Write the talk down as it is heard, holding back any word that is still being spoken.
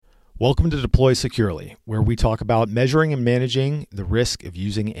Welcome to Deploy Securely, where we talk about measuring and managing the risk of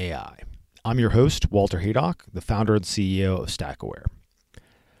using AI. I'm your host, Walter Haydock, the founder and CEO of StackAware.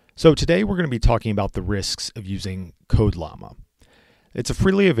 So today we're going to be talking about the risks of using Llama. It's a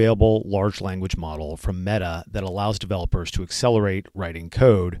freely available large language model from Meta that allows developers to accelerate writing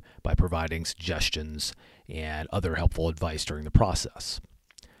code by providing suggestions and other helpful advice during the process.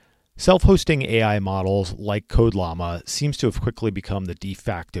 Self-hosting AI models like Llama seems to have quickly become the de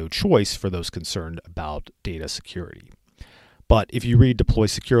facto choice for those concerned about data security. But if you read Deploy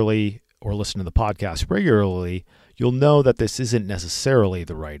Securely or listen to the podcast regularly, you'll know that this isn't necessarily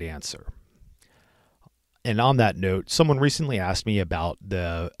the right answer. And on that note, someone recently asked me about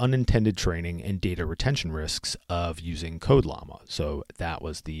the unintended training and data retention risks of using Llama. So that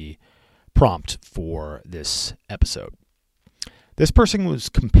was the prompt for this episode. This person was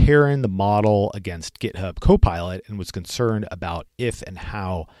comparing the model against GitHub Copilot and was concerned about if and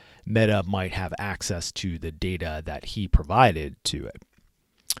how Meta might have access to the data that he provided to it.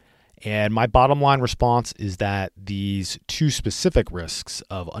 And my bottom line response is that these two specific risks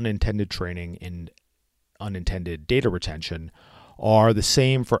of unintended training and unintended data retention are the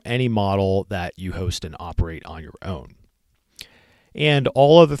same for any model that you host and operate on your own. And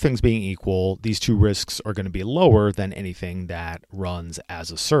all other things being equal, these two risks are going to be lower than anything that runs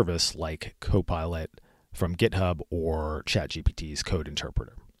as a service like Copilot from GitHub or ChatGPT's code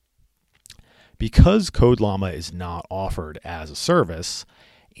interpreter. Because Llama is not offered as a service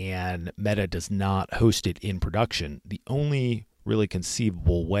and Meta does not host it in production, the only really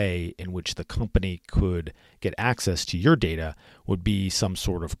conceivable way in which the company could get access to your data would be some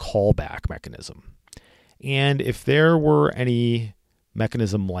sort of callback mechanism. And if there were any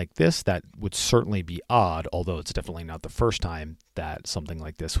mechanism like this, that would certainly be odd, although it's definitely not the first time that something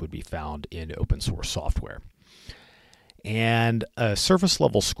like this would be found in open source software. And a surface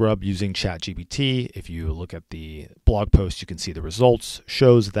level scrub using ChatGPT, if you look at the blog post, you can see the results,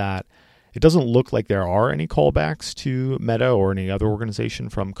 shows that it doesn't look like there are any callbacks to Meta or any other organization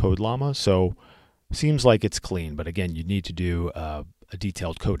from Llama. So seems like it's clean, but again, you need to do a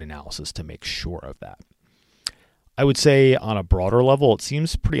detailed code analysis to make sure of that. I would say on a broader level, it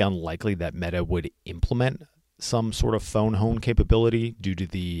seems pretty unlikely that Meta would implement some sort of phone home capability due to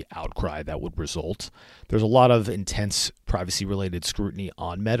the outcry that would result. There's a lot of intense privacy-related scrutiny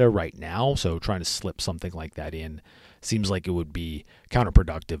on Meta right now, so trying to slip something like that in seems like it would be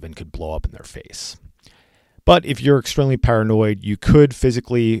counterproductive and could blow up in their face. But if you're extremely paranoid, you could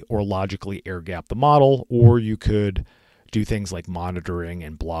physically or logically air gap the model, or you could do things like monitoring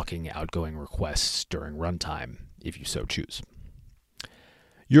and blocking outgoing requests during runtime, if you so choose.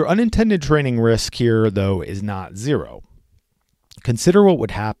 Your unintended training risk here, though, is not zero. Consider what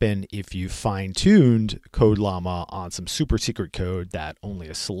would happen if you fine-tuned Llama on some super secret code that only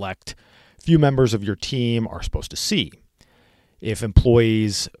a select few members of your team are supposed to see. If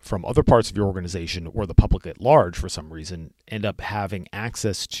employees from other parts of your organization or the public at large, for some reason, end up having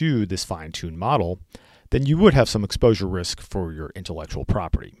access to this fine-tuned model, then you would have some exposure risk for your intellectual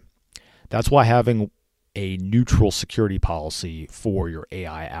property. That's why having a neutral security policy for your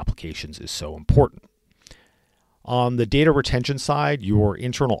AI applications is so important. On the data retention side, your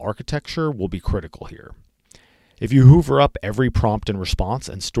internal architecture will be critical here. If you hoover up every prompt and response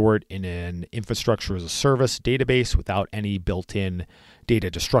and store it in an infrastructure as a service database without any built-in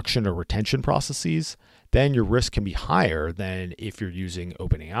data destruction or retention processes, then your risk can be higher than if you're using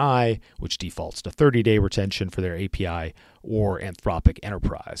OpenAI, which defaults to 30-day retention for their API, or Anthropic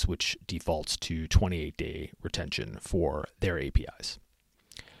Enterprise, which defaults to 28-day retention for their APIs.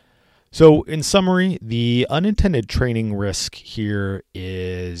 So in summary, the unintended training risk here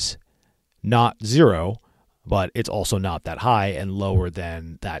is not zero, but it's also not that high and lower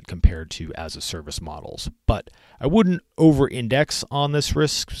than that compared to as-a-service models. But I wouldn't over-index on this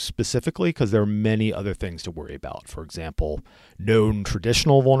risk specifically because there are many other things to worry about. For example, known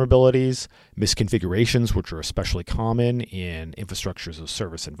traditional vulnerabilities, misconfigurations, which are especially common in infrastructure as a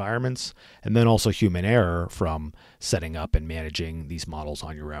service environments, and then also human error from setting up and managing these models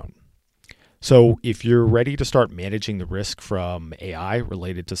on your own. So if you're ready to start managing the risk from AI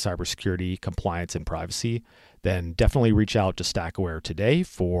related to cybersecurity, compliance, and privacy, then definitely reach out to StackAware today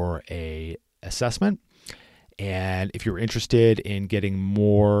for an assessment. And if you're interested in getting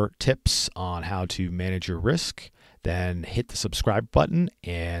more tips on how to manage your risk, then hit the subscribe button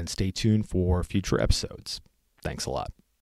and stay tuned for future episodes. Thanks a lot.